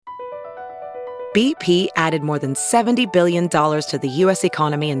BP added more than $70 billion to the U.S.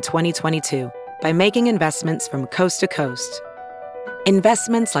 economy in 2022 by making investments from coast to coast.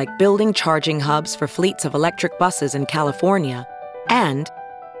 Investments like building charging hubs for fleets of electric buses in California and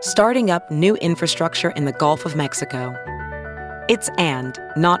starting up new infrastructure in the Gulf of Mexico. It's and,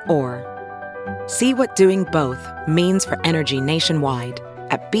 not or. See what doing both means for energy nationwide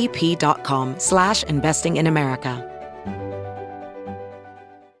at bp.com/investing in America.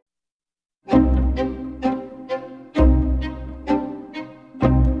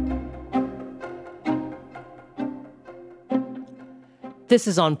 This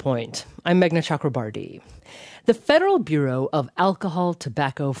is On Point. I'm Meghna Chakrabarti. The Federal Bureau of Alcohol,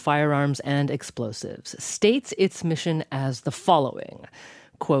 Tobacco, Firearms, and Explosives states its mission as the following,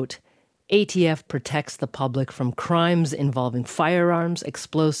 quote, ATF protects the public from crimes involving firearms,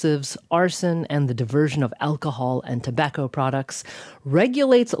 explosives, arson, and the diversion of alcohol and tobacco products,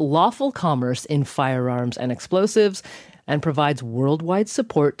 regulates lawful commerce in firearms and explosives, and provides worldwide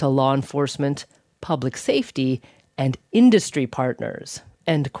support to law enforcement, public safety, and industry partners,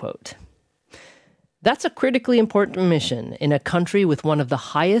 end quote. That's a critically important mission in a country with one of the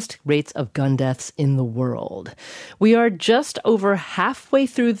highest rates of gun deaths in the world. We are just over halfway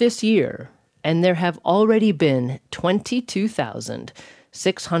through this year, and there have already been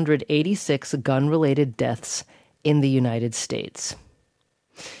 22,686 gun-related deaths in the United States.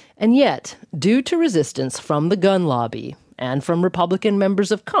 And yet, due to resistance from the gun lobby and from Republican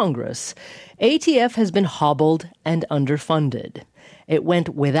members of Congress, ATF has been hobbled and underfunded. It went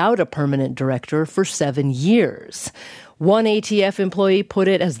without a permanent director for 7 years. One ATF employee put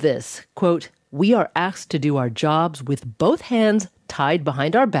it as this, quote, we are asked to do our jobs with both hands tied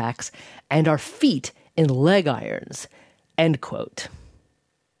behind our backs and our feet in leg irons, end quote.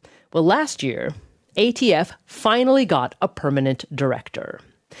 Well, last year, ATF finally got a permanent director.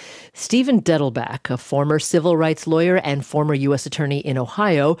 Steven Dettelbach, a former civil rights lawyer and former U.S. attorney in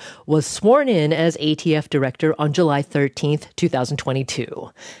Ohio, was sworn in as ATF director on July 13th, 2022.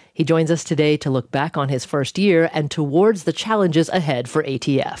 He joins us today to look back on his first year and towards the challenges ahead for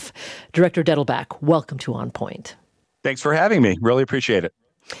ATF. Director Dettelbach, welcome to On Point. Thanks for having me. Really appreciate it.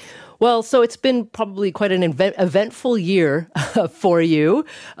 Well, so it's been probably quite an eventful year for you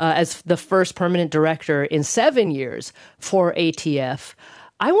as the first permanent director in 7 years for ATF.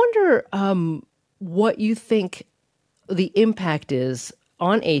 I wonder what you think the impact is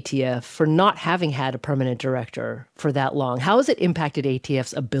on ATF for not having had a permanent director for that long. How has it impacted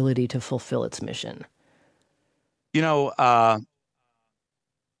ATF's ability to fulfill its mission? You know,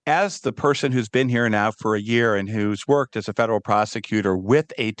 as the person who's been here now for a year and who's worked as a federal prosecutor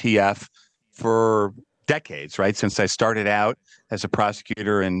with ATF for decades, right, since I started out as a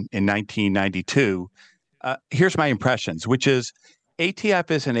prosecutor in 1992, here's my impressions, which is ATF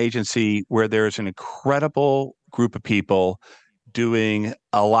is an agency where there's an incredible group of people doing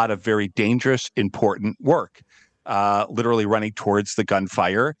a lot of very dangerous, important work, literally running towards the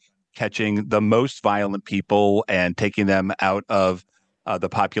gunfire, catching the most violent people and taking them out of the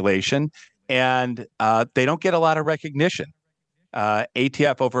population. And they don't get a lot of recognition.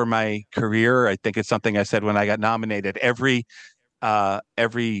 ATF over my career, I think it's something I said when I got nominated, every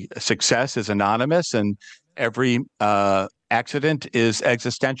success is anonymous and every accident is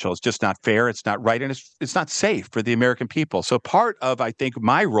existential. It's just not fair. It's not right. And it's not safe for the American people. So part of, I think,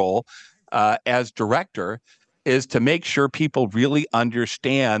 my role as director is to make sure people really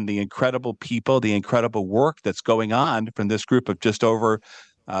understand the incredible people, the incredible work that's going on from this group of just over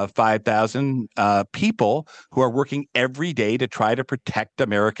 5,000 people who are working every day to try to protect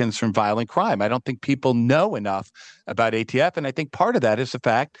Americans from violent crime. I don't think people know enough about ATF, and I think part of that is the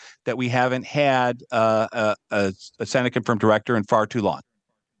fact that we haven't had a Senate-confirmed director in far too long.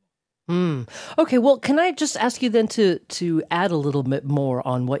 Okay, well, can I just ask you then to add a little bit more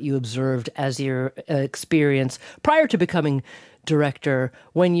on what you observed as your experience prior to becoming director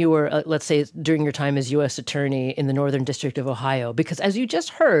when you were, let's say, during your time as U.S. attorney in the Northern District of Ohio? Because as you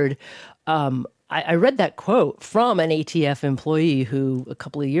just heard, I read that quote from an ATF employee who a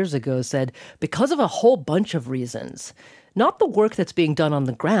couple of years ago said, because of a whole bunch of reasons, not the work that's being done on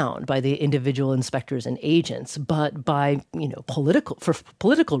the ground by the individual inspectors and agents, but by,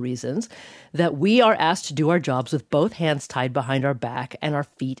 political reasons, that we are asked to do our jobs with both hands tied behind our back and our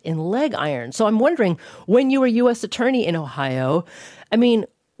feet in leg irons. So I'm wondering, when you were U.S. attorney in Ohio,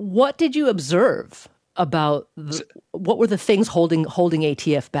 what did you observe about what were the things holding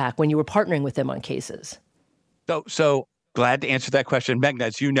ATF back when you were partnering with them on cases? So Glad to answer that question, Meghna.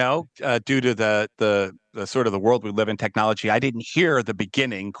 As you know, due to the sort of the world we live in, technology, I didn't hear the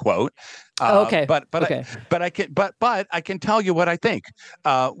beginning quote, Okay. but Okay. I can tell you what I think,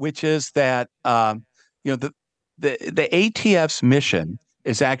 which is that you know the ATF's mission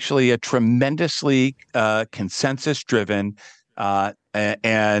is actually a tremendously consensus-driven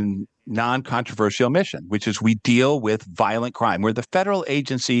and non-controversial mission, which is we deal with violent crime. We're the federal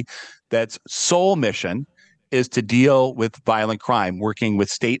agency that's sole mission is to deal with violent crime, working with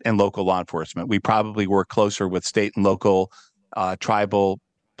state and local law enforcement. We probably work closer with state and local tribal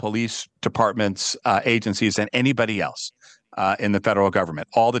police departments, agencies than anybody else in the federal government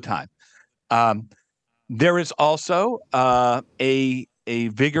all the time. Um, there is also a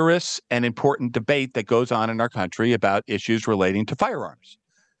vigorous and important debate that goes on in our country about issues relating to firearms.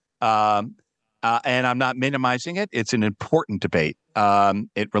 Um, and I'm not minimizing it. It's an important debate.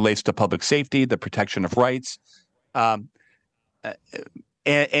 It relates to public safety, the protection of rights, um, uh,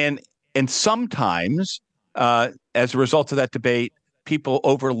 and and sometimes, as a result of that debate, people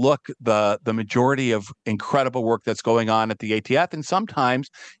overlook the majority of incredible work that's going on at the ATF, and sometimes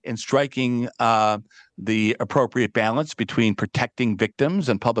in striking the appropriate balance between protecting victims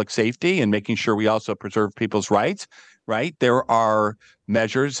and public safety and making sure we also preserve people's rights. Right, there are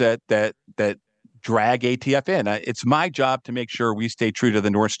measures that drag ATF in. It's my job to make sure we stay true to the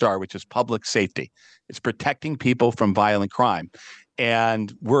North Star, which is public safety. It's protecting people from violent crime.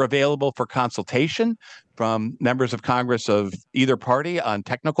 And we're available for consultation from members of Congress of either party on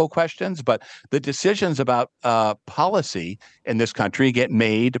technical questions. But the decisions about policy in this country get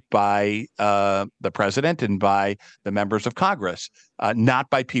made by the president and by the members of Congress, not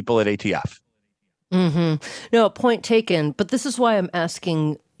by people at ATF. Mm-hmm. No, point taken. But this is why I'm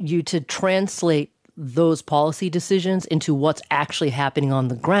asking you to translate those policy decisions into what's actually happening on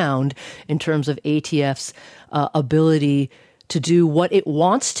the ground in terms of ATF's ability to do what it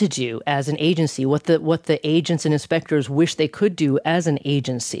wants to do as an agency, what the agents and inspectors wish they could do as an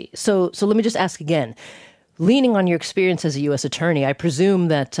agency. So let me just ask again, leaning on your experience as a U.S. attorney, I presume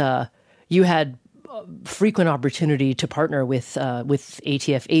that you had frequent opportunity to partner with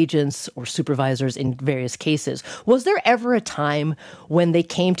ATF agents or supervisors in various cases. Was there ever a time when they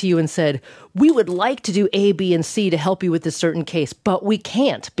came to you and said, we would like to do A, B, and C to help you with this certain case, but we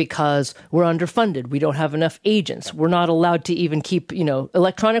can't because we're underfunded. We don't have enough agents. We're not allowed to even keep,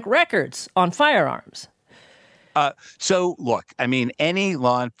 electronic records on firearms. So look, I mean, any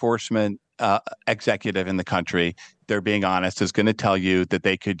law enforcement executive in the country, they're being honest, is going to tell you that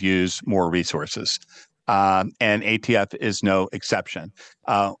they could use more resources. And ATF is no exception.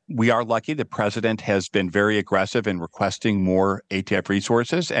 We are lucky the president has been very aggressive in requesting more ATF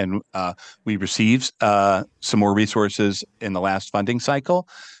resources, and we received some more resources in the last funding cycle.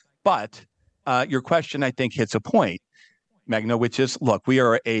 But your question, I think, hits a point, Meghna, which is, look, we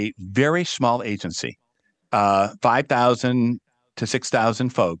are a very small agency, 5,000 to 6,000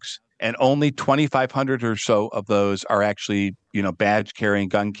 folks. And only 2,500 or so of those are actually, badge-carrying,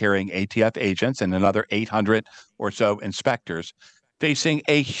 gun-carrying ATF agents, and another 800 or so inspectors facing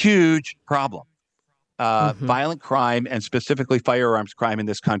a huge problem. Violent crime, and specifically firearms crime in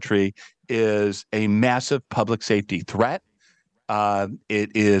this country, is a massive public safety threat. It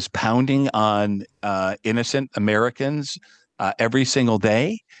is pounding on innocent Americans every single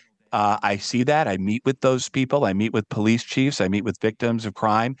day. I see that. I meet with those people. I meet with police chiefs. I meet with victims of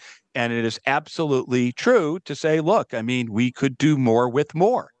crime. And it is absolutely true to say, look, I mean, we could do more with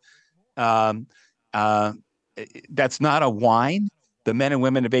more. Um, uh, that's not a whine. The men and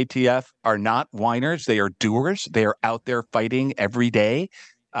women of ATF are not whiners. They are doers. They are out there fighting every day.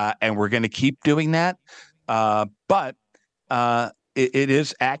 And we're going to keep doing that. But it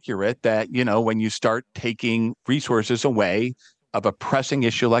is accurate that, when you start taking resources away of a pressing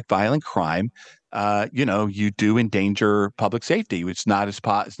issue like violent crime, you do endanger public safety. It's not as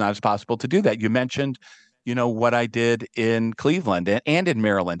possible to do that. You mentioned, what I did in Cleveland and in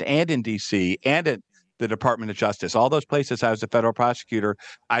Maryland and in D.C. and at the Department of Justice. All those places I was a federal prosecutor,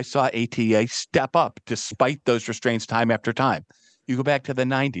 I saw ATA step up despite those restraints time after time. You go back to the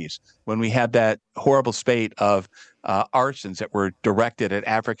 90s when we had that horrible spate of arsons that were directed at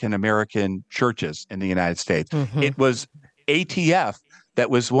African-American churches in the United States. Mm-hmm. It was ATF that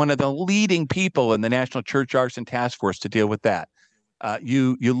was one of the leading people in the National Church Arson Task Force to deal with that.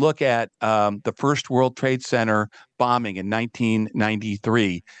 You look at the first World Trade Center bombing in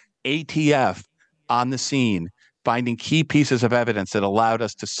 1993, ATF on the scene, finding key pieces of evidence that allowed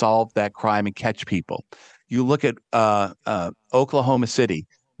us to solve that crime and catch people. You look at Oklahoma City,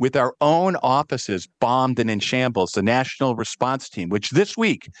 with our own offices bombed and in shambles, the National Response Team, which this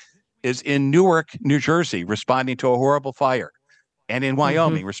week is in Newark, New Jersey, responding to a horrible fire, and in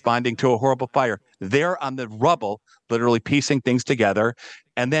Wyoming, responding to a horrible fire. They're on the rubble, literally piecing things together.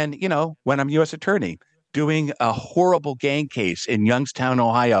 And then, when I'm U.S. attorney, doing a horrible gang case in Youngstown,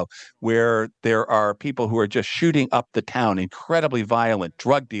 Ohio, where there are people who are just shooting up the town, incredibly violent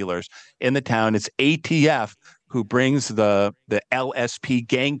drug dealers in the town. It's ATF who brings the LSP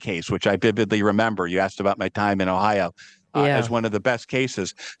gang case, which I vividly remember. You asked about my time in Ohio, as one of the best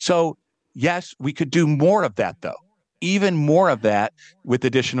cases. So, yes, we could do more of that, though, even more of that with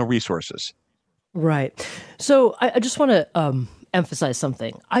additional resources. Right. So I just want to emphasize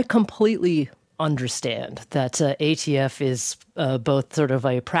something. I completely understand that ATF is both sort of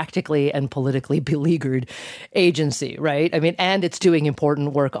a practically and politically beleaguered agency, right? I mean, and it's doing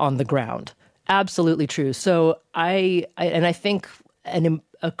important work on the ground. Absolutely true. So I think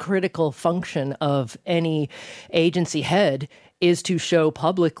a critical function of any agency head is to show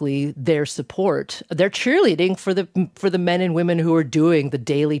publicly their support, their cheerleading for the men and women who are doing the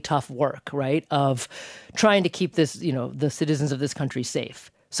daily tough work, right, of trying to keep this, the citizens of this country safe.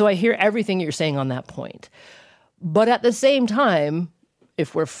 So I hear everything you're saying on that point. But at the same time,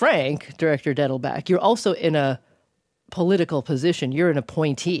 if we're frank, Director Dettelbach, you're also in a political position. You're an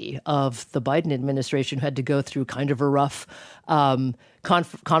appointee of the Biden administration who had to go through kind of a rough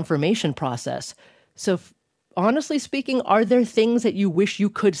confirmation process. So honestly speaking, are there things that you wish you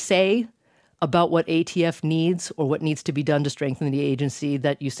could say about what ATF needs or what needs to be done to strengthen the agency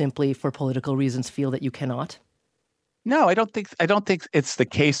that you simply, for political reasons, feel that you cannot? No, I don't think it's the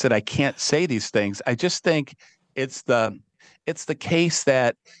case that I can't say these things. I just think it's the case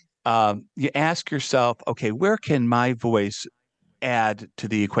that you ask yourself, okay, where can my voice add to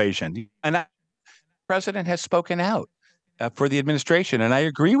the equation? And the president has spoken out for the administration, and I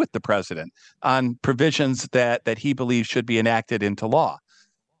agree with the president on provisions that he believes should be enacted into law.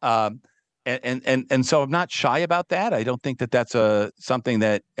 And so I'm not shy about that. I don't think that that's something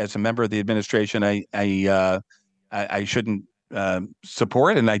that, as a member of the administration, I shouldn't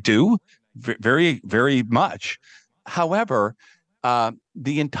support, and I do very, very much. However,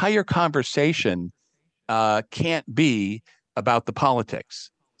 the entire conversation can't be about the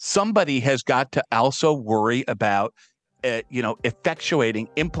politics. Somebody has got to also worry about, effectuating,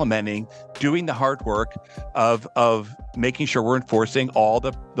 implementing, doing the hard work of making sure we're enforcing all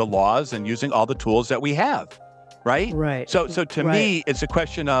the laws and using all the tools that we have. Right. Right. So to me, it's a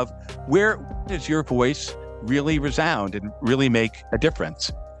question of where does your voice really resound and really make a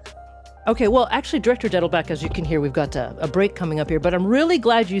difference? Okay, well, actually, Director Dettelbach, as you can hear, we've got a break coming up here, but I'm really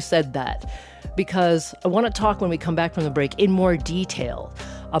glad you said that, because I want to talk when we come back from the break in more detail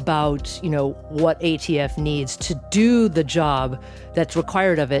about, what ATF needs to do the job that's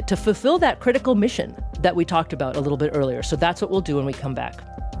required of it to fulfill that critical mission that we talked about a little bit earlier. So that's what we'll do when we come back.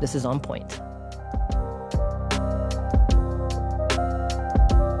 This is On Point.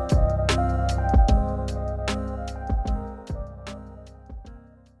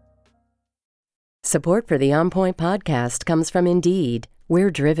 Support for the On Point podcast comes from Indeed.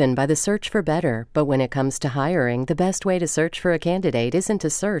 We're driven by the search for better, but when it comes to hiring, the best way to search for a candidate isn't to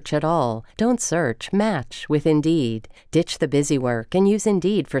search at all. Don't search, match with Indeed. Ditch the busy work and use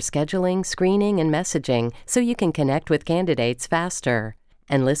Indeed for scheduling, screening, and messaging so you can connect with candidates faster.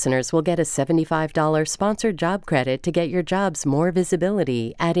 And listeners will get a $75 sponsored job credit to get your jobs more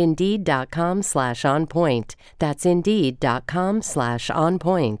visibility at Indeed.com/onpoint. That's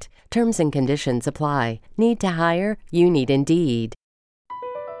Indeed.com/onpoint. Terms and conditions apply. Need to hire? You need Indeed.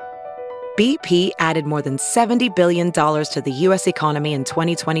 BP added more than $70 billion to the U.S. economy in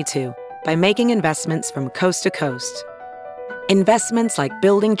 2022 by making investments from coast to coast. Investments like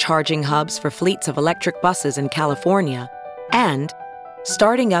building charging hubs for fleets of electric buses in California and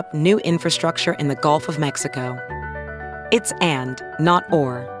starting up new infrastructure in the Gulf of Mexico. It's and, not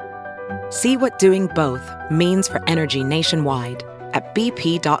or. See what doing both means for energy nationwide at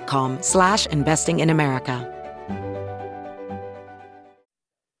bp.com/investing in America.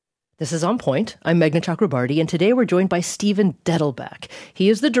 This is On Point. I'm Meghna Chakrabarti, and today we're joined by Steven Dettelbach. He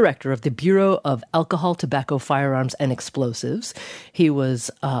is the director of the Bureau of Alcohol, Tobacco, Firearms, and Explosives. He was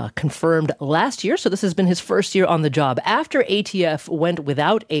confirmed last year, so this has been his first year on the job, after ATF went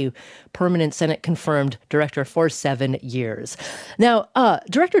without a permanent Senate-confirmed director for 7 years. Now,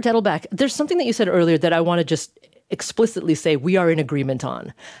 Director Dettelbach, there's something that you said earlier that I want to just explicitly say we are in agreement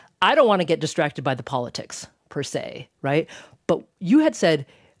on. I don't want to get distracted by the politics, per se, right? But you had said,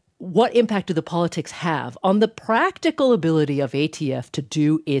 what impact do the politics have on the practical ability of ATF to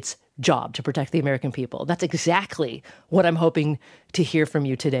do its job to protect the American people? That's exactly what I'm hoping to hear from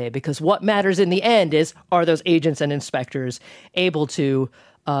you today, because what matters in the end is, are those agents and inspectors able to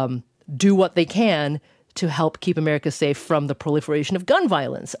do what they can to help keep America safe from the proliferation of gun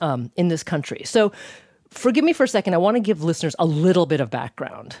violence in this country. So forgive me for a second. I want to give listeners a little bit of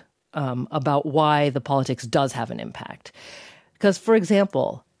background about why the politics does have an impact. Because, for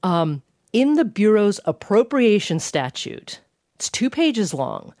example, in the Bureau's appropriation statute, it's 2 pages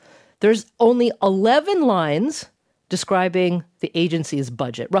long. There's only 11 lines describing the agency's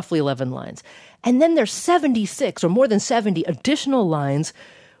budget, roughly 11 lines. And then there's 76 or more than 70 additional lines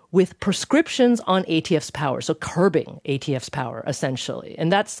with prescriptions on ATF's power, so curbing ATF's power, essentially. And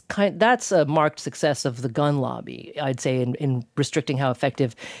that's a marked success of the gun lobby, I'd say, in restricting how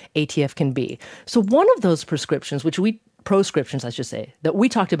effective ATF can be. So one of those prescriptions, proscriptions, I should say, that we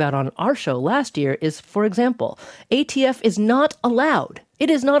talked about on our show last year is, for example, ATF is not allowed. It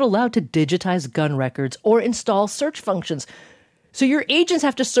is not allowed to digitize gun records or install search functions. So your agents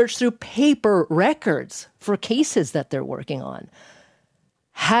have to search through paper records for cases that they're working on.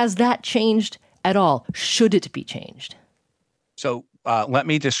 Has that changed at all? Should it be changed? So let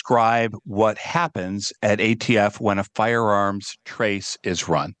me describe what happens at ATF when a firearms trace is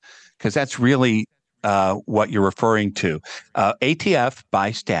run, because that's really what you're referring to. ATF,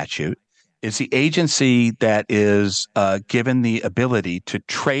 by statute, is the agency that is given the ability to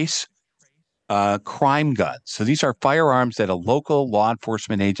trace crime guns. So these are firearms that a local law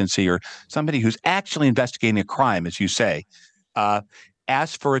enforcement agency or somebody who's actually investigating a crime, as you say,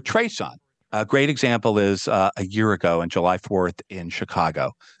 asked for a trace on. A great example is a year ago on July 4th in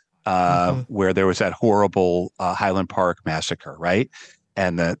Chicago, where there was that horrible Highland Park massacre, right?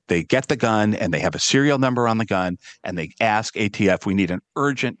 And they get the gun and they have a serial number on the gun and they ask ATF, we need an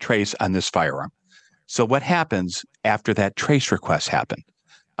urgent trace on this firearm. So what happens after that trace request happened,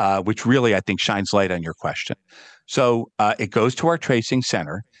 which really I think shines light on your question. So it goes to our tracing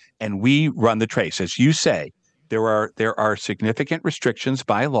center and we run the trace. As you say, there are significant restrictions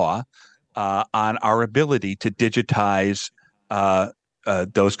by law on our ability to digitize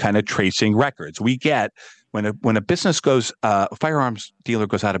those kind of tracing records. We get when a business goes, a firearms dealer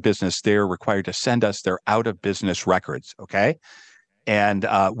goes out of business, they're required to send us their out of business records. Okay, and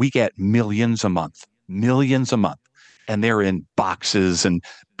we get millions a month, and they're in boxes and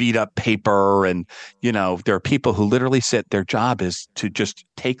beat up paper, and there are people who literally their job is to just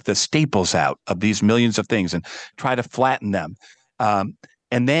take the staples out of these millions of things and try to flatten them,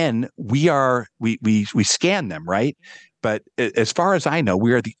 and then we scan them, right? But as far as I know,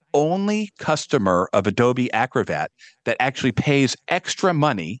 we are the only customer of Adobe Acrobat that actually pays extra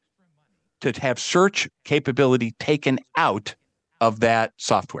money to have search capability taken out of that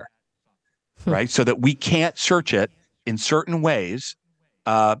software, right? So that we can't search it in certain ways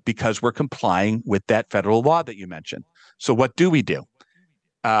because we're complying with that federal law that you mentioned. So what do?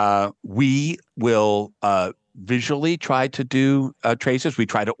 We will visually try to do traces. We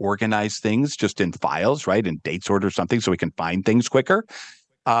try to organize things just in files, right, in dates order or something, so we can find things quicker.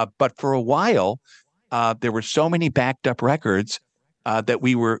 But for a while, there were so many backed up records that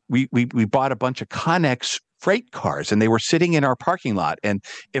we bought a bunch of Connex freight cars, and they were sitting in our parking lot. And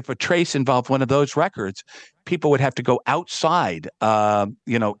if a trace involved one of those records, people would have to go outside,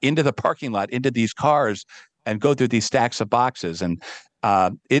 into the parking lot, into these cars, and go through these stacks of boxes. And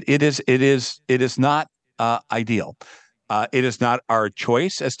it is not ideal. It is not our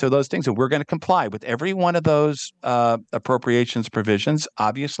choice as to those things, and we're going to comply with every one of those appropriations provisions.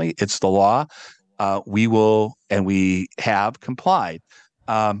 Obviously, it's the law. We will, and we have complied.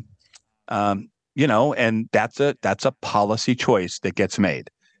 And that's a policy choice that gets made,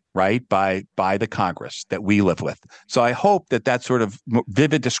 right, by the Congress that we live with. So I hope that sort of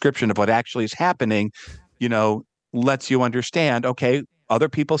vivid description of what actually is happening, lets you understand. Okay, other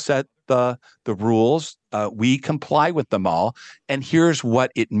people set the rules. We comply with them all. And here's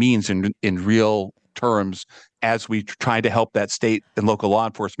what it means in mean terms as we try to help that state and local law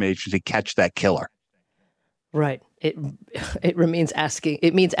enforcement agency catch that killer. Right. It means asking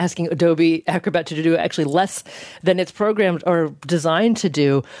Adobe Acrobat to do actually less than it's programmed or designed to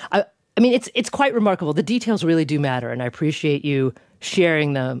do. I mean, it's quite remarkable. The details really do matter, and I appreciate you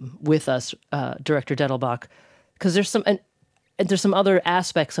sharing them with us, Director Dettelbach, because there's some other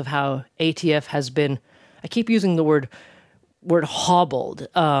aspects of how ATF has been. I keep using the word hobbled,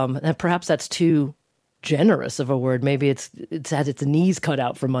 and perhaps that's too generous of a word. Maybe it's had its knees cut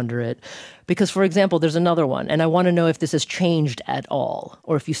out from under it. Because, for example, there's another one, and I want to know if this has changed at all,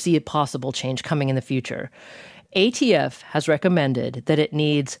 or if you see a possible change coming in the future. ATF has recommended that it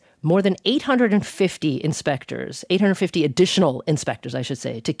needs more than 850 additional inspectors, I should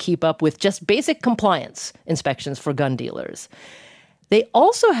say, to keep up with just basic compliance inspections for gun dealers. They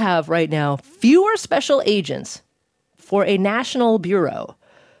also have right now fewer special agents for a national bureau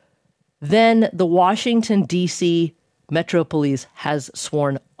Then the Washington, D.C. Metro Police has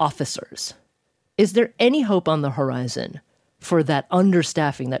sworn officers. Is there any hope on the horizon for that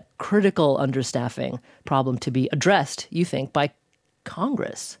understaffing, that critical understaffing problem to be addressed, you think, by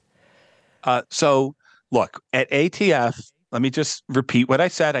Congress? So, look, at ATF, let me just repeat what I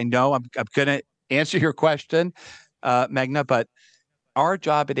said. I know I'm going to answer your question, Meghna, but our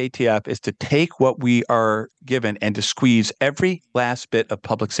job at ATF is to take what we are given and to squeeze every last bit of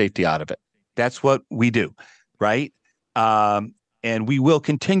public safety out of it. That's what we do, right? And we will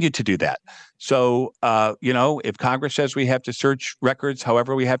continue to do that. So, if Congress says we have to search records,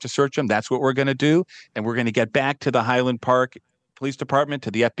 however we have to search them, that's what we're going to do. And we're going to get back to the Highland Park Police Department,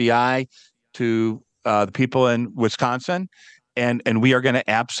 to the FBI, to the people in Wisconsin, and we are going to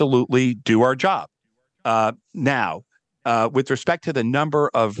absolutely do our job. Now, with respect to the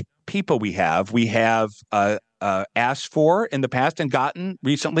number of people we have asked for in the past and gotten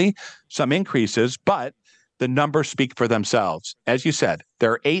recently some increases, but the numbers speak for themselves. As you said,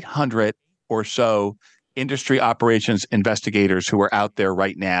 there are 800 or so industry operations investigators who are out there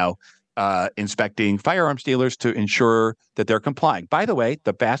right now inspecting firearms dealers to ensure that they're complying. By the way,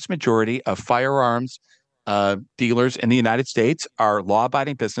 the vast majority of firearms dealers in the United States are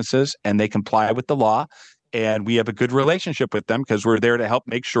law-abiding businesses, and they comply with the law. And we have a good relationship with them because we're there to help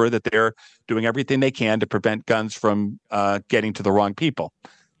make sure that they're doing everything they can to prevent guns from getting to the wrong people.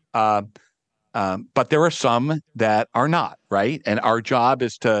 But there are some that are not, right? And our job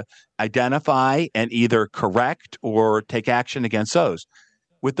is to identify and either correct or take action against those.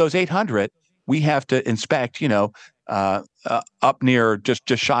 With those 800, we have to inspect, up near just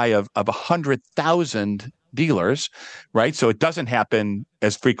shy of 100,000 dealers, right? So it doesn't happen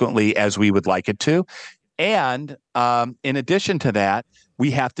as frequently as we would like it to. And in addition to that, we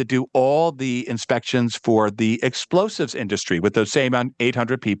have to do all the inspections for the explosives industry with those same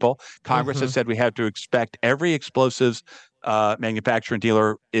 800 people. Congress has said we have to inspect every explosives manufacturer and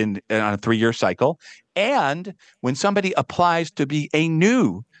dealer on a 3-year cycle. And when somebody applies to be a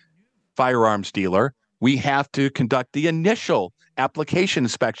new firearms dealer, we have to conduct the initial application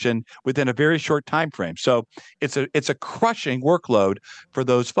inspection within a very short time frame. So it's a crushing workload for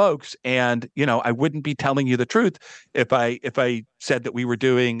those folks. And I wouldn't be telling you the truth if I said that we were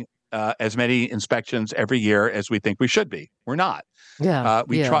doing as many inspections every year as we think we should be. We're not. Yeah.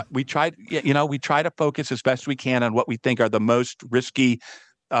 We try to focus as best we can on what we think are the most risky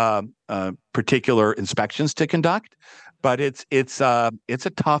particular inspections to conduct. But it's a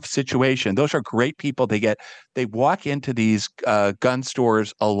tough situation. Those are great people. They walk into these gun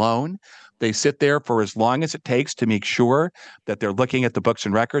stores alone. They sit there for as long as it takes to make sure that they're looking at the books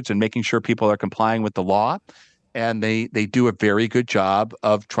and records and making sure people are complying with the law. And they do a very good job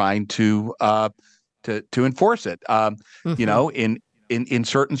of trying to enforce it. In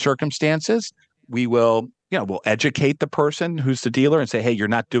certain circumstances, we'll educate the person who's the dealer and say, hey, you're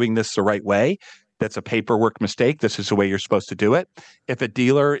not doing this the right way. That's a paperwork mistake. This is the way you're supposed to do it. If a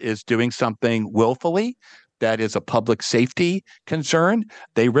dealer is doing something willfully that is a public safety concern,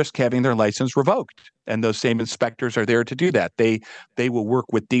 they risk having their license revoked. And those same inspectors are there to do that. They will work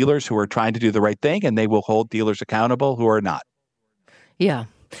with dealers who are trying to do the right thing, and they will hold dealers accountable who are not. Yeah.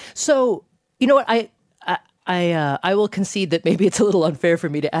 So, you know what? I will concede that maybe it's a little unfair for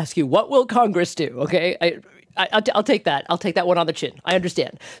me to ask you, what will Congress do? Okay. I'll take that. I'll take that one on the chin. I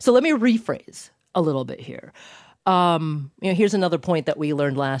understand. So let me rephrase a little bit here. Here's another point that we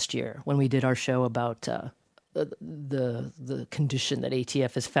learned last year when we did our show about the condition that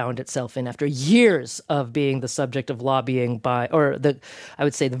ATF has found itself in after years of being the subject of lobbying the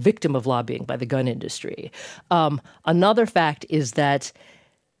victim of lobbying by the gun industry. Another fact is that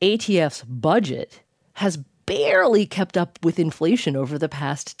ATF's budget has barely kept up with inflation over the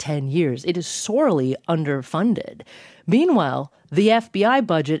past 10 years. It is sorely underfunded. Meanwhile, the FBI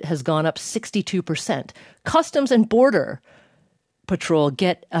budget has gone up 62%. Customs and Border Patrol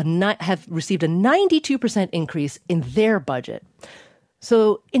have received a 92% increase in their budget.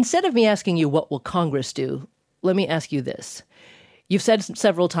 So instead of me asking you what will Congress do, let me ask you this. You've said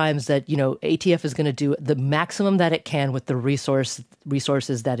several times that, ATF is going to do the maximum that it can with the resources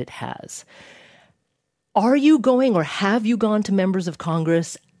that it has. Are you going, or have you gone to members of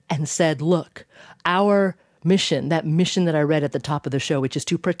Congress and said, look, our mission, that mission that I read at the top of the show, which is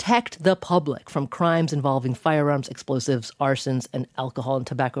to protect the public from crimes involving firearms, explosives, arsons, and alcohol and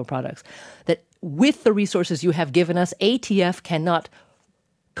tobacco products, that with the resources you have given us, ATF cannot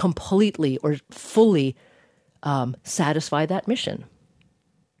completely or fully satisfy that mission?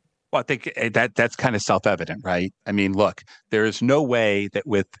 Well, I think that's kind of self-evident, right? I mean, look, there is no way that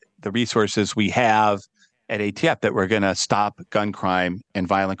with the resources we have at ATF that we're going to stop gun crime and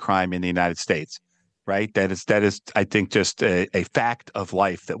violent crime in the United States, right? That is, I think, just a fact of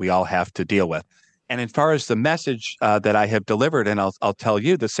life that we all have to deal with. And as far as the message that I have delivered, and I'll tell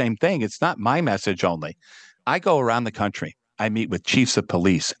you the same thing, it's not my message only. I go around the country. I meet with chiefs of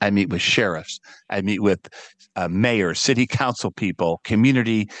police. I meet with sheriffs. I meet with mayors, city council people,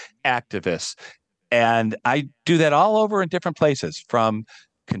 community activists. And I do that all over in different places, from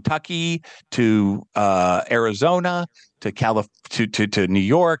Kentucky to Arizona to New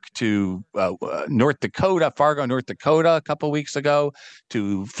York to North Dakota, Fargo, North Dakota a couple of weeks ago,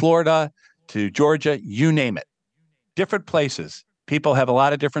 to Florida, to Georgia, you name it. Different places. People have a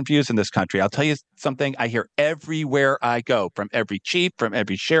lot of different views in this country. I'll tell you something I hear everywhere I go, from every chief, from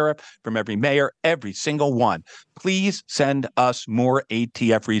every sheriff, from every mayor, every single one. Please send us more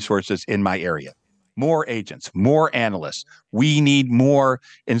ATF resources in my area. More agents, more analysts. We need more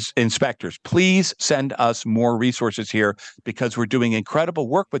inspectors. Please send us more resources here, because we're doing incredible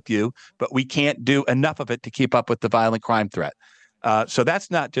work with you, but we can't do enough of it to keep up with the violent crime threat. So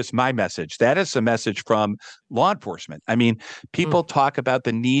that's not just my message. That is a message from law enforcement. I mean, people talk about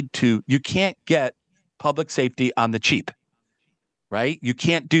the need you can't get public safety on the cheap, right? You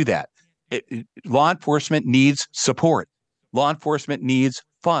can't do that. Law enforcement needs support. Law enforcement needs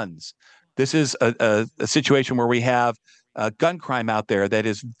funds. This is a situation where we have gun crime out there that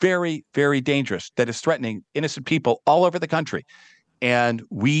is very, very dangerous, that is threatening innocent people all over the country. And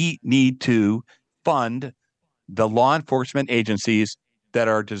we need to fund the law enforcement agencies that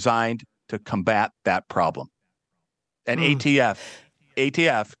are designed to combat that problem. And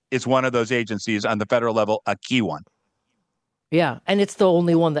ATF is one of those agencies on the federal level, a key one. Yeah, and it's the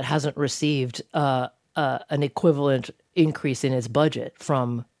only one that hasn't received an equivalent increase in its budget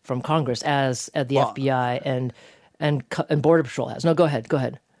from Congress as the FBI and Border Patrol has. No, go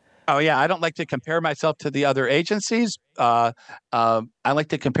ahead. Oh, yeah. I don't like to compare myself to the other agencies. I like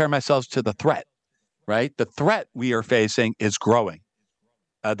to compare myself to the threat, right? The threat we are facing is growing.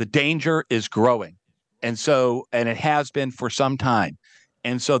 The danger is growing. And it has been for some time.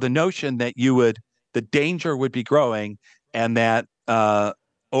 And so the notion that the danger would be growing, and that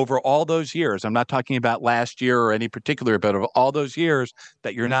over all those years, I'm not talking about last year or any particular, but over all those years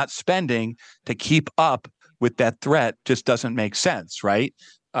that you're not spending to keep up with that threat just doesn't make sense, right?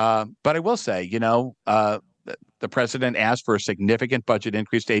 But I will say, the president asked for a significant budget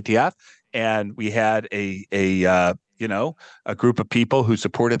increase to ATF, and we had a group of people who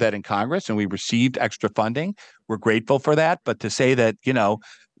supported that in Congress, and we received extra funding. We're grateful for that. But to say that,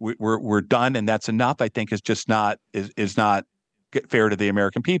 we're done and that's enough, I think is just not fair to the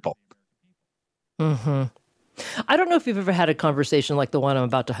American people. Mm-hmm. I don't know if you've ever had a conversation like the one I'm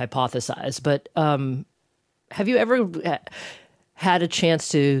about to hypothesize, but have you ever had a chance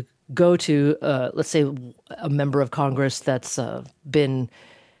to go to, let's say, a member of Congress that's been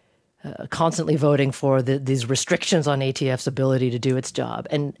constantly voting for these restrictions on ATF's ability to do its job?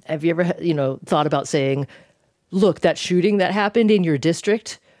 And have you ever, thought about saying, look, that shooting that happened in your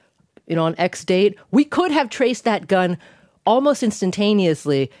district, on X date, we could have traced that gun almost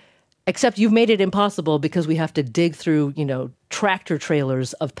instantaneously, except you've made it impossible because we have to dig through, tractor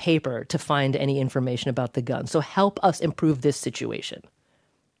trailers of paper to find any information about the gun. So help us improve this situation.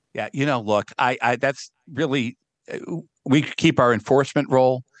 Yeah, look, I that's really, we keep our enforcement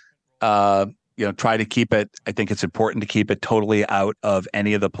role, try to keep it. I think it's important to keep it totally out of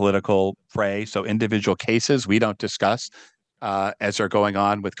any of the political fray. So individual cases we don't discuss as they're going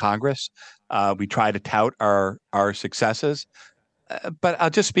on with Congress. We try to tout our successes. But I'll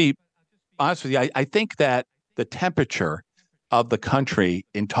just be honest with you. I think that the temperature of the country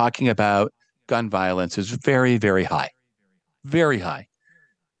in talking about gun violence is very, very high. Very high.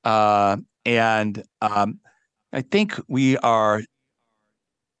 And I think we are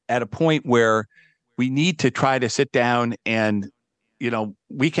at a point where we need to try to sit down and,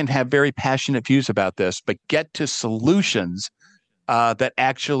 we can have very passionate views about this, but get to solutions that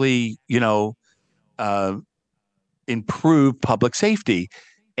actually, improve public safety.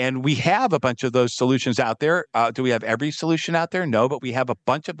 And we have a bunch of those solutions out there. Do we have every solution out there? No, but we have a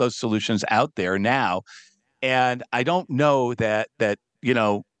bunch of those solutions out there now. And I don't know that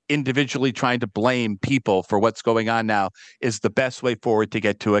individually trying to blame people for what's going on now is the best way forward to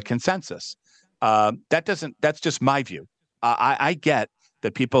get to a consensus. That's just my view. I get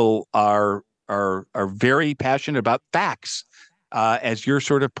that people are very passionate about facts, as you're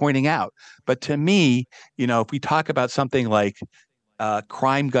sort of pointing out. But to me, if we talk about something like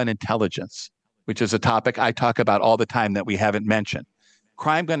crime gun intelligence, which is a topic I talk about all the time that we haven't mentioned,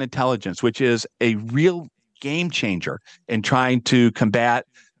 crime gun intelligence, which is a real game changer in trying to combat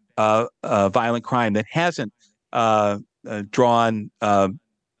violent crime that hasn't drawn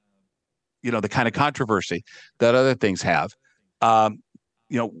the kind of controversy that other things have. Um,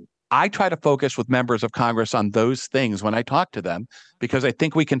 I try to focus with members of Congress on those things when I talk to them, because I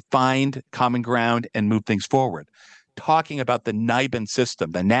think we can find common ground and move things forward. Talking about the NIBIN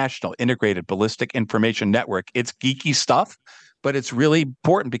system, the National Integrated Ballistic Information Network, it's geeky stuff, but it's really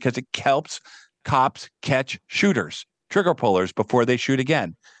important because it helps cops catch shooters, trigger pullers before they shoot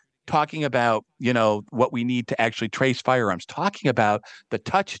again. Talking about, what we need to actually trace firearms, talking about the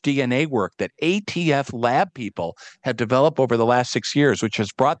touch DNA work that ATF lab people have developed over the last 6 years, which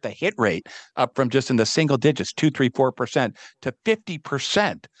has brought the hit rate up from just in the single digits, 2, 3, 4% to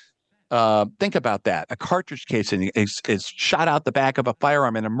 50%. Think about that. A cartridge casing is shot out the back of a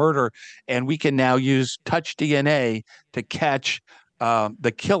firearm in a murder, and we can now use touch DNA to catch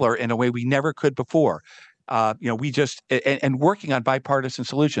the killer in a way we never could before. We just and working on bipartisan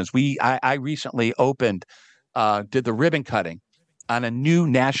solutions. I recently did the ribbon cutting on a new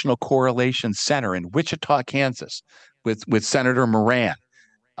national correlation center in Wichita, Kansas, with Senator Moran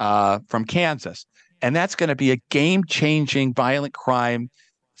from Kansas, and that's going to be a game-changing violent crime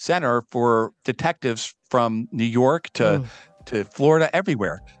center for detectives from New York to Florida,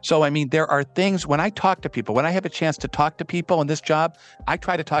 everywhere. So, there are things when I talk to people, when I have a chance to talk to people in this job, I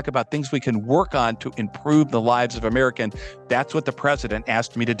try to talk about things we can work on to improve the lives of Americans. That's what the president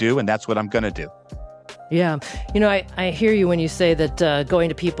asked me to do, and that's what I'm going to do. Yeah. I hear you when you say that going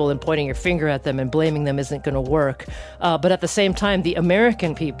to people and pointing your finger at them and blaming them isn't going to work. But at the same time, the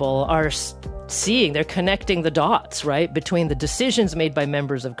American people are they're connecting the dots, right, between the decisions made by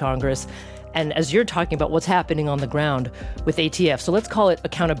members of Congress and, as you're talking about, what's happening on the ground with ATF. So let's call it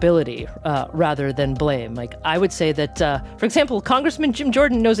accountability rather than blame. Like, I would say that, for example, Congressman Jim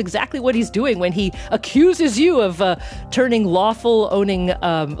Jordan knows exactly what he's doing when he accuses you of turning lawful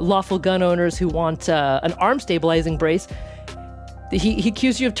gun owners who want an arm stabilizing brace. He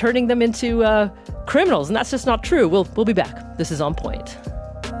accused you of turning them into criminals, and that's just not true. We'll be back. This is On Point.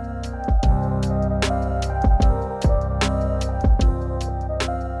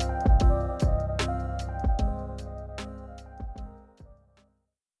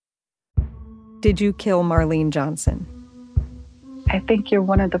 Did you kill Marlene Johnson? I think you're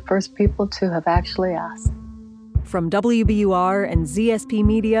one of the first people to have actually asked. From WBUR and ZSP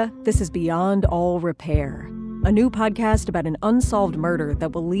Media, this is Beyond All Repair, a new podcast about an unsolved murder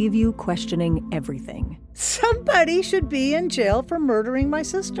that will leave you questioning everything. Somebody should be in jail for murdering my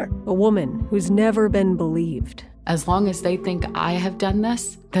sister. A woman who's never been believed. As long as they think I have done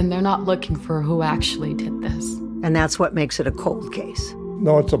this, then they're not looking for who actually did this. And that's what makes it a cold case.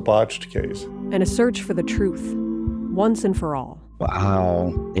 No, it's a botched case. And a search for the truth, once and for all.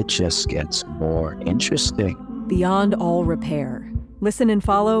 Wow, it just gets more interesting. Beyond All Repair. Listen and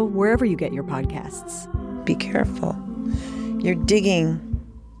follow wherever you get your podcasts. Be careful. You're digging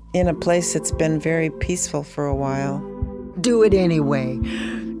in a place that's been very peaceful for a while. Do it anyway.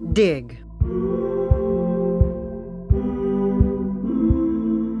 Dig.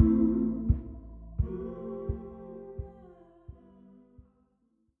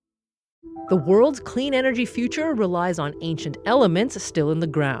 The world's clean energy future relies on ancient elements still in the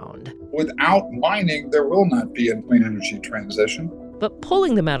ground. Without mining, there will not be a clean energy transition. But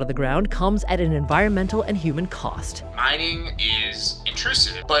pulling them out of the ground comes at an environmental and human cost. Mining is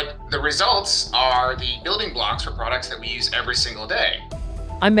intrusive, but the results are the building blocks for products that we use every single day.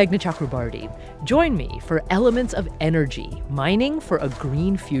 I'm Meghna Chakrabarti. Join me for Elements of Energy, Mining for a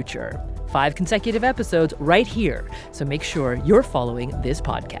Green Future. 5 consecutive episodes right here, so make sure you're following this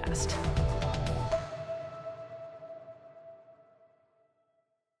podcast.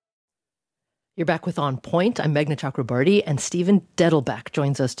 You're back with On Point. I'm Meghna Chakrabarti, and Steven Dettelbach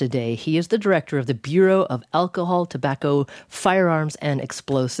joins us today. He is the director of the Bureau of Alcohol, Tobacco, Firearms, and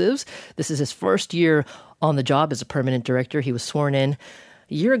Explosives. This is his first year on the job as a permanent director. He was sworn in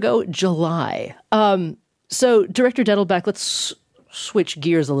a year ago, July. So, Director Dettelbach, let's switch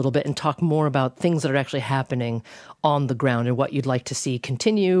gears a little bit and talk more about things that are actually happening on the ground and what you'd like to see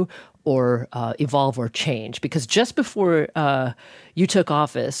continue or evolve or change. Because just before you took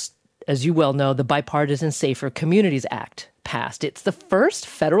office, as you well know, the Bipartisan Safer Communities Act passed. It's the first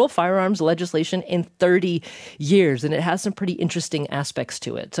federal firearms legislation in 30 years, and it has some pretty interesting aspects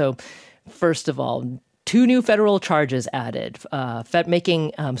to it. So, first of all, 2 new federal charges added,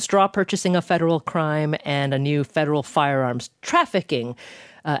 making straw purchasing a federal crime and a new federal firearms trafficking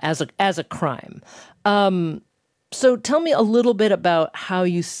as a crime. So tell me a little bit about how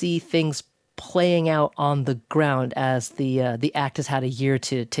you see things playing out on the ground as the act has had a year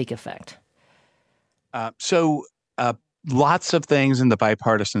to take effect. lots of things in the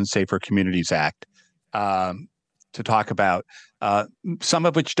Bipartisan Safer Communities Act to talk about, some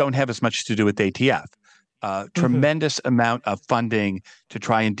of which don't have as much to do with ATF. Tremendous amount of funding to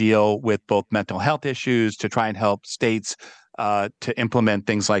try and deal with both mental health issues, to try and help states to implement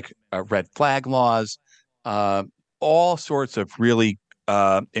things like red flag laws, all sorts of really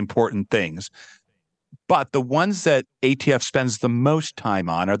important things. But the ones that ATF spends the most time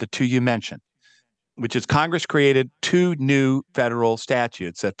on are the two you mentioned, which is Congress created two new federal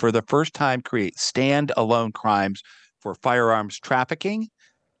statutes that for the first time create standalone crimes for firearms trafficking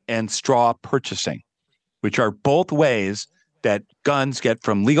and straw purchasing, which are both ways that guns get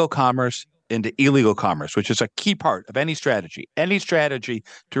from legal commerce into illegal commerce, which is a key part of any strategy. Any strategy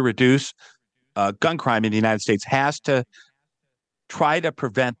to reduce gun crime in the United States has to try to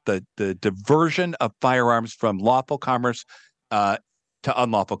prevent the diversion of firearms from lawful commerce to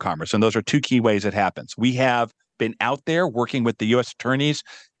unlawful commerce. And those are two key ways it happens. We have been out there working with the U.S. attorneys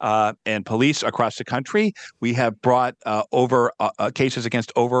and police across the country. We have brought over cases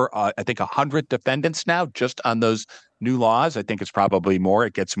against over, I think, 100 defendants now just on those new laws. I think it's probably more.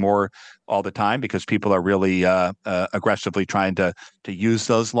 It gets more all the time because people are really aggressively trying to use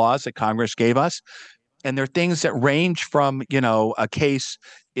those laws that Congress gave us. And there are things that range from, a case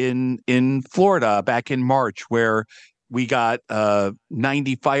in Florida back in March where we got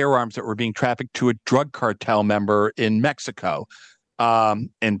 90 firearms that were being trafficked to a drug cartel member in Mexico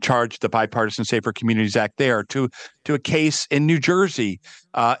and charged the Bipartisan Safer Communities Act there, to a case in New Jersey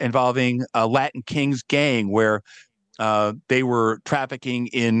involving a Latin Kings gang where they were trafficking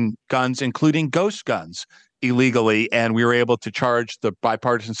in guns, including ghost guns, illegally. And we were able to charge the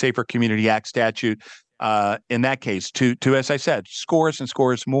Bipartisan Safer Community Act statute in that case to, as I said, scores and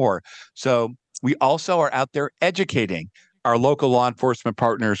scores more. So we also are out there educating our local law enforcement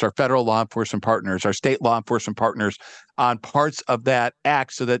partners, our federal law enforcement partners, our state law enforcement partners on parts of that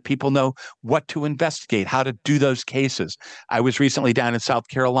act so that people know what to investigate, how to do those cases. I was recently down in South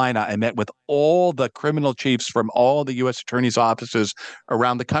Carolina. I met with all the criminal chiefs from all the U.S. attorneys' offices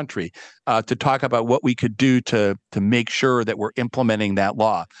around the country to talk about what we could do to make sure that we're implementing that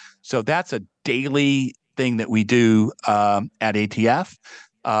law. So that's a daily thing that we do at ATF.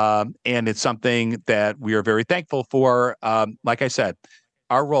 And it's something that we are very thankful for. Like I said,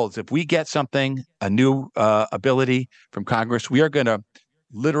 our role is if we get something, a new ability from Congress, we are going to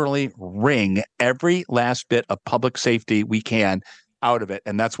literally wring every last bit of public safety we can out of it.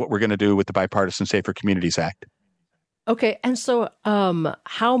 And that's what we're going to do with the Bipartisan Safer Communities Act. Okay. And so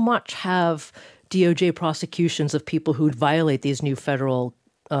how much have DOJ prosecutions of people who violate these new federal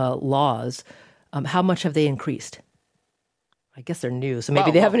laws, how much have they increased? I guess they're new, so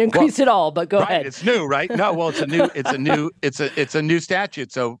maybe they haven't increased at all. But go ahead. It's new, right? No, well, it's a new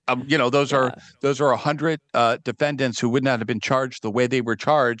statute. So those are 100 defendants who would not have been charged the way they were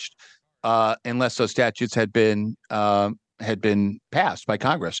charged unless those statutes had been passed by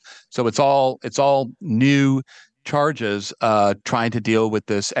Congress. So it's all new charges trying to deal with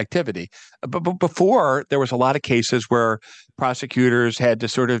this activity. But before, there was a lot of cases where prosecutors had to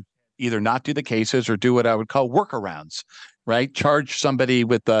sort of either not do the cases or do what I would call workarounds. Right, charge somebody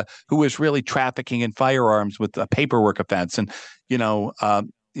with who was really trafficking in firearms with a paperwork offense, and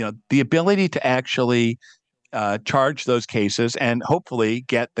the ability to actually charge those cases and hopefully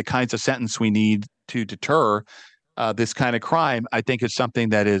get the kinds of sentence we need to deter this kind of crime, I think is something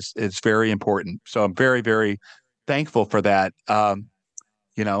that is very important. So I'm very, very thankful for that. And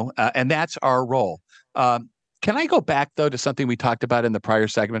that's our role. Can I go back though to something we talked about in the prior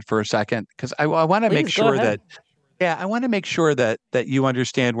segment for a second? Because I want to make sure that. Yeah, I want to make sure that you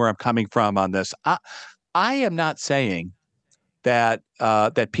understand where I'm coming from on this. I am not saying that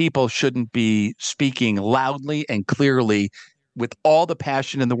people shouldn't be speaking loudly and clearly with all the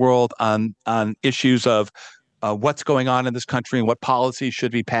passion in the world on issues of what's going on in this country and what policies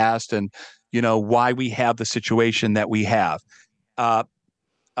should be passed and why we have the situation that we have.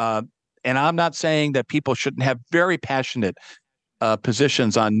 And I'm not saying that people shouldn't have very passionate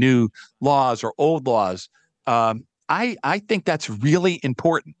positions on new laws or old laws. I think that's really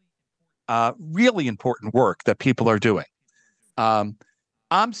important work that people are doing.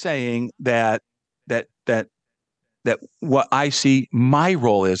 I'm saying that what I see my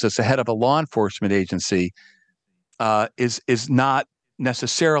role is as the head of a law enforcement agency is not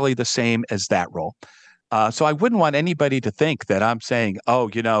necessarily the same as that role. So I wouldn't want anybody to think that I'm saying,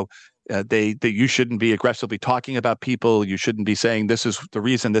 that you shouldn't be aggressively talking about people. You shouldn't be saying this is the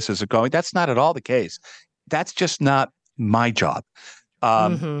reason this is going. That's not at all the case. That's just not my job,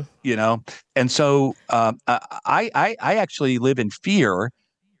 And so I actually live in fear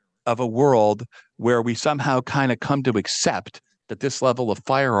of a world where we somehow kind of come to accept that this level of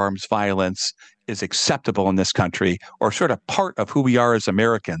firearms violence is acceptable in this country or sort of part of who we are as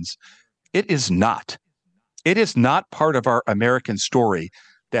Americans. It is not. It is not part of our American story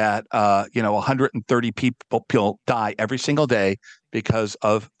that 130 people die every single day because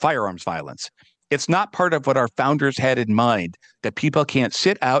of firearms violence. It's not part of what our founders had in mind, that people can't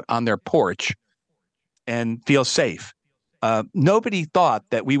sit out on their porch and feel safe. Nobody thought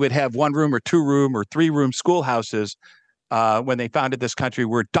that we would have 1 room or 2 room or 3 room schoolhouses when they founded this country,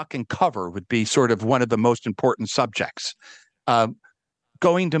 where duck and cover would be sort of one of the most important subjects.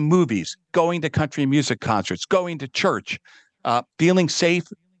 Going to movies, going to country music concerts, going to church, feeling safe,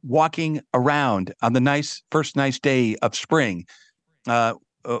 walking around on the first nice day of spring,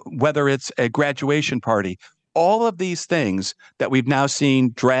 whether it's a graduation party. All of these things that we've now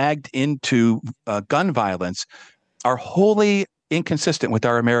seen dragged into gun violence are wholly inconsistent with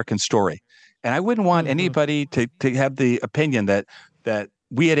our American story. And I wouldn't want anybody to have the opinion that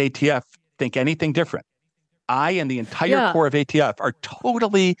we at ATF think anything different. I and the entire core of ATF are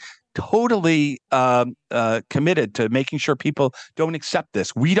totally committed to making sure people don't accept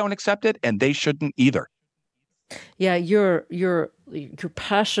this. We don't accept it, and they shouldn't either. Yeah, your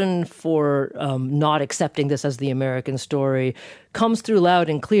passion for not accepting this as the American story comes through loud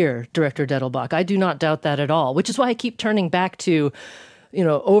and clear, Director Dettelbach. I do not doubt that at all, which is why I keep turning back to,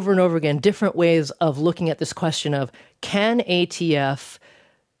 over and over again, different ways of looking at this question of, can ATF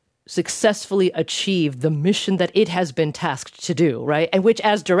successfully achieve the mission that it has been tasked to do, right? And which,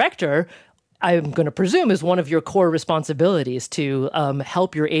 as director, I'm going to presume is one of your core responsibilities to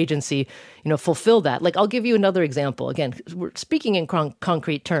help your agency, fulfill that. Like, I'll give you another example. Again, we're speaking in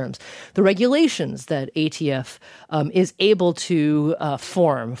concrete terms. The regulations that ATF is able to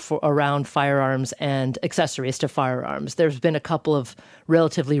form around firearms and accessories to firearms. There's been a couple of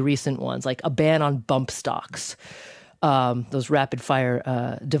relatively recent ones, like a ban on bump stocks. Those rapid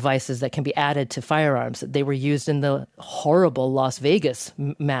fire devices that can be added to firearms. They were used in the horrible Las Vegas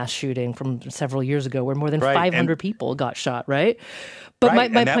mass shooting from several years ago, where more than 500 people got shot, right? But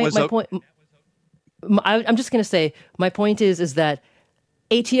my point, I'm just going to say, my point is that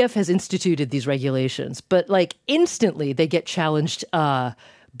ATF has instituted these regulations, but like instantly they get challenged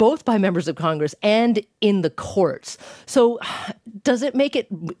both by members of Congress and in the courts. So does that make it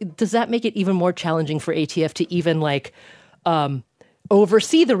even more challenging for ATF to even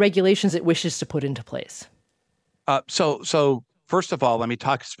oversee the regulations it wishes to put into place? So first of all, let me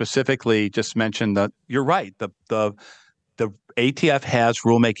talk specifically, just mention that you're right. The ATF has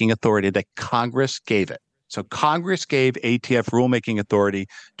rulemaking authority that Congress gave it. So Congress gave ATF rulemaking authority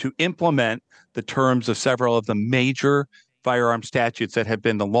to implement the terms of several of the major firearm statutes that have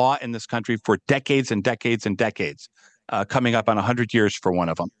been the law in this country for decades and decades and decades, coming up on 100 years for one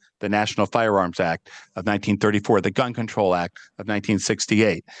of them, the National Firearms Act of 1934, the Gun Control Act of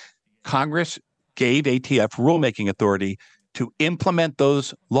 1968. Congress gave ATF rulemaking authority to implement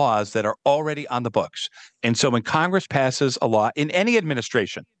those laws that are already on the books. And so when Congress passes a law in any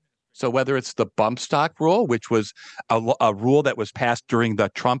administration, so whether it's the bump stock rule, which was a rule that was passed during the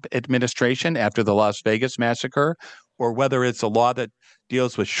Trump administration after the Las Vegas massacre, or whether it's a law that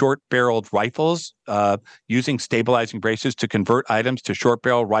deals with short-barreled rifles, using stabilizing braces to convert items to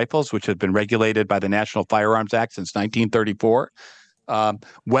short-barrel rifles, which have been regulated by the National Firearms Act since 1934,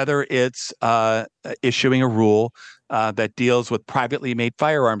 whether it's issuing a rule that deals with privately made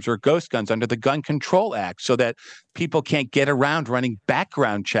firearms or ghost guns under the Gun Control Act, so that people can't get around running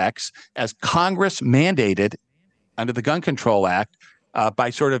background checks as Congress mandated under the Gun Control Act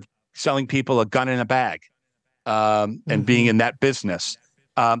by sort of selling people a gun in a bag. And being in that business.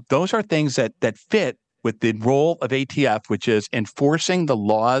 Those are things that fit with the role of ATF, which is enforcing the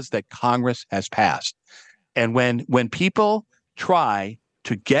laws that Congress has passed. And when people try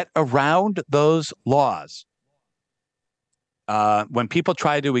to get around those laws, when people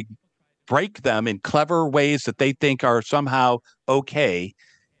try to break them in clever ways that they think are somehow okay,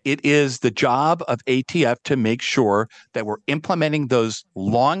 it is the job of ATF to make sure that we're implementing those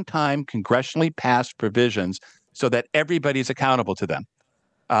long-time congressionally passed provisions so that everybody's accountable to them.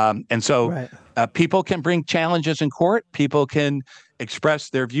 And so people can bring challenges in court. People can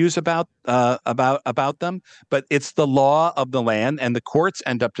express their views about them. But it's the law of the land, and the courts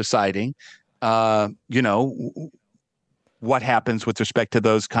end up deciding, what happens with respect to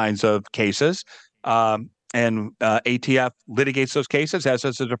those kinds of cases. And ATF litigates those cases, as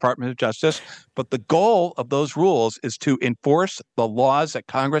does the Department of Justice. But the goal of those rules is to enforce the laws that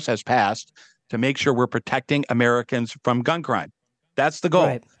Congress has passed to make sure we're protecting Americans from gun crime. That's the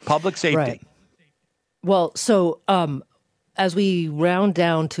goal. Public safety. Well, so as we round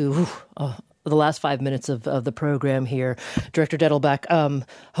down to the last 5 minutes of the program here, Director Dettelbach,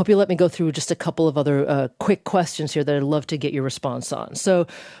 hope you let me go through just a couple of other quick questions here that I'd love to get your response on. So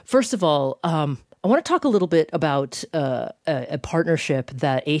first of all, I want to talk a little bit about a partnership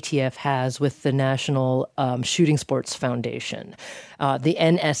that ATF has with the National Shooting Sports Foundation, the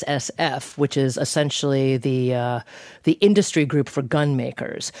NSSF, which is essentially the industry group for gun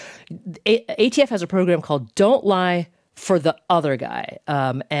makers. ATF has a program called Don't Lie for the Other Guy,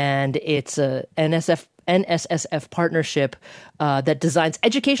 and it's a NSSF partnership that designs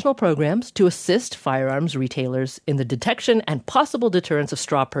educational programs to assist firearms retailers in the detection and possible deterrence of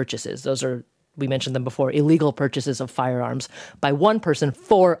straw purchases. Those are, we mentioned them before, illegal purchases of firearms by one person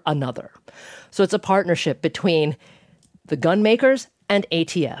for another. So it's a partnership between the gun makers and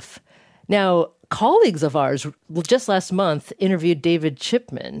ATF. Now, colleagues of ours just last month interviewed David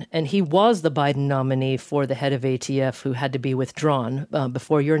Chipman, and he was the Biden nominee for the head of ATF who had to be withdrawn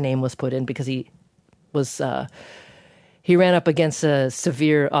before your name was put in because he ran up against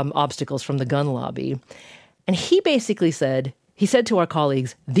severe obstacles from the gun lobby. And he basically said to our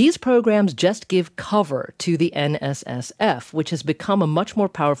colleagues, these programs just give cover to the NSSF, which has become a much more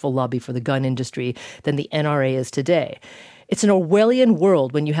powerful lobby for the gun industry than the NRA is today. It's an Orwellian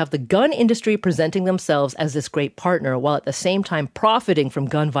world when you have the gun industry presenting themselves as this great partner while at the same time profiting from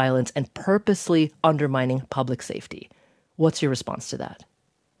gun violence and purposely undermining public safety. What's your response to that?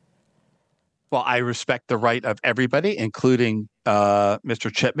 Well, I respect the right of everybody, including Mr.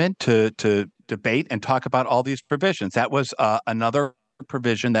 Chipman, to debate and talk about all these provisions. That was another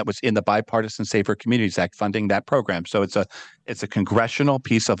provision that was in the Bipartisan Safer Communities Act funding that program. So it's a congressional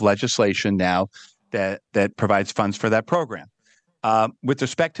piece of legislation now that provides funds for that program. With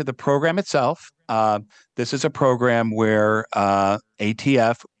respect to the program itself, this is a program where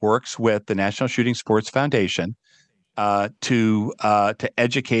ATF works with the National Shooting Sports Foundation to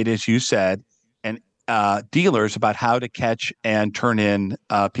educate, as you said, and dealers about how to catch and turn in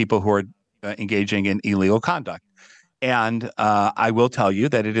people who are engaging in illegal conduct. And I will tell you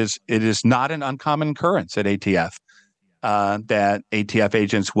that it is not an uncommon occurrence at ATF that ATF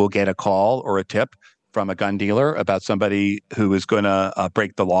agents will get a call or a tip from a gun dealer about somebody who is going to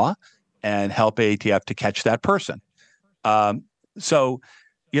break the law and help ATF to catch that person. So,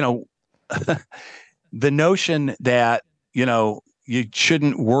 the notion that, you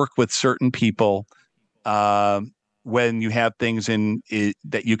shouldn't work with certain people when you have things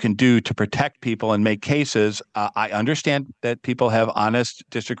that you can do to protect people and make cases. I understand that people have honest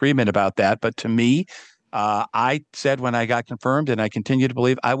disagreement about that. But to me, I said when I got confirmed, and I continue to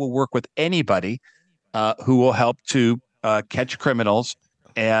believe, I will work with anybody who will help to catch criminals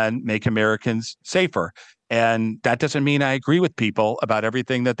and make Americans safer. And that doesn't mean I agree with people about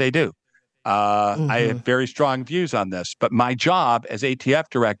everything that they do. I have very strong views on this, but my job as ATF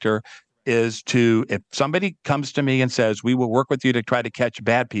director is if somebody comes to me and says, we will work with you to try to catch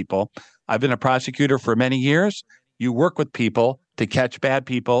bad people. I've been a prosecutor for many years. You work with people to catch bad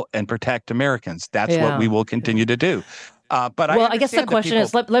people and protect Americans. That's what we will continue to do. I guess the question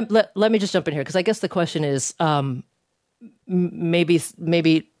is, let me just jump in here, because I guess the question is,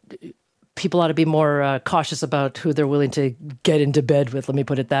 maybe people ought to be more cautious about who they're willing to get into bed with. Let me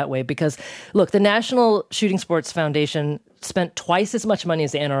put it that way. Because, look, the National Shooting Sports Foundation spent twice as much money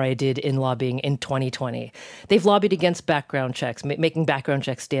as the NRA did in lobbying in 2020. They've lobbied against background checks, making background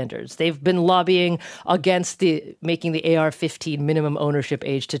check standards. They've been lobbying against making the AR-15 minimum ownership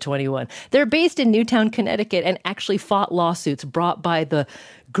age to 21. They're based in Newtown, Connecticut, and actually fought lawsuits brought by the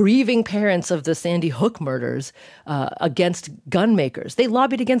grieving parents of the Sandy Hook murders against gun makers. They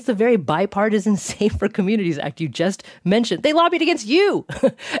lobbied against the very bipartisan Safer Communities Act you just mentioned. They lobbied against you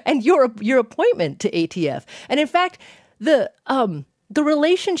and your appointment to ATF. And in fact, the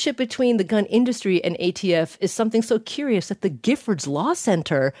relationship between the gun industry and ATF is something so curious that the Giffords Law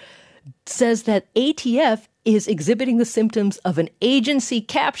Center says that ATF is exhibiting the symptoms of an agency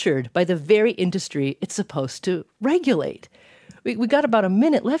captured by the very industry it's supposed to regulate. We got about a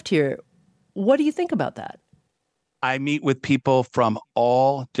minute left here. What do you think about that? I meet with people from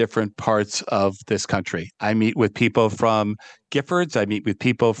all different parts of this country. I meet with people from Giffords. I meet with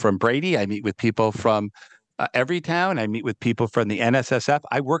people from Brady. I meet with people from Everytown. I meet with people from the NSSF.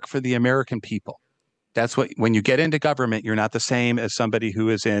 I work for the American people. That's when you get into government, you're not the same as somebody who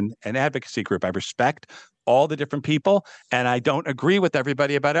is in an advocacy group. I respect all the different people, and I don't agree with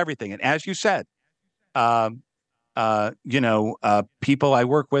everybody about everything. And as you said, people I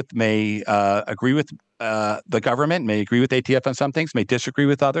work with may agree with the government, may agree with ATF on some things, may disagree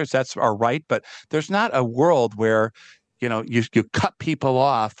with others. That's our right. But there's not a world where you cut people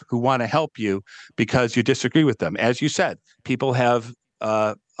off who want to help you because you disagree with them. As you said, people have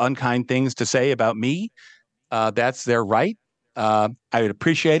unkind things to say about me. That's their right. I would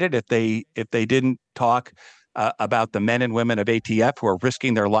appreciate it if they didn't talk about the men and women of ATF who are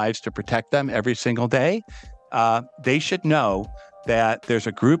risking their lives to protect them every single day. They should know that there's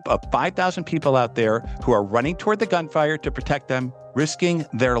a group of 5,000 people out there who are running toward the gunfire to protect them, risking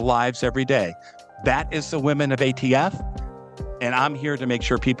their lives every day. That is the women of ATF, and I'm here to make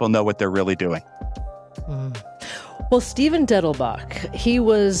sure people know what they're really doing. Well, Steven Dettelbach, he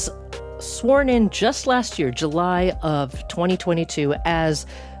was sworn in just last year, July of 2022, as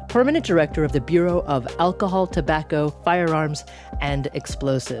Permanent Director of the Bureau of Alcohol, Tobacco, Firearms, and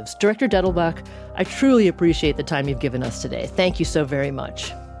Explosives. Director Dettelbach, I truly appreciate the time you've given us today. Thank you so very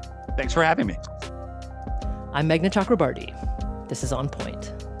much. Thanks for having me. I'm Meghna Chakrabarti. This is On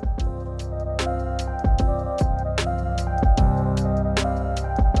Point.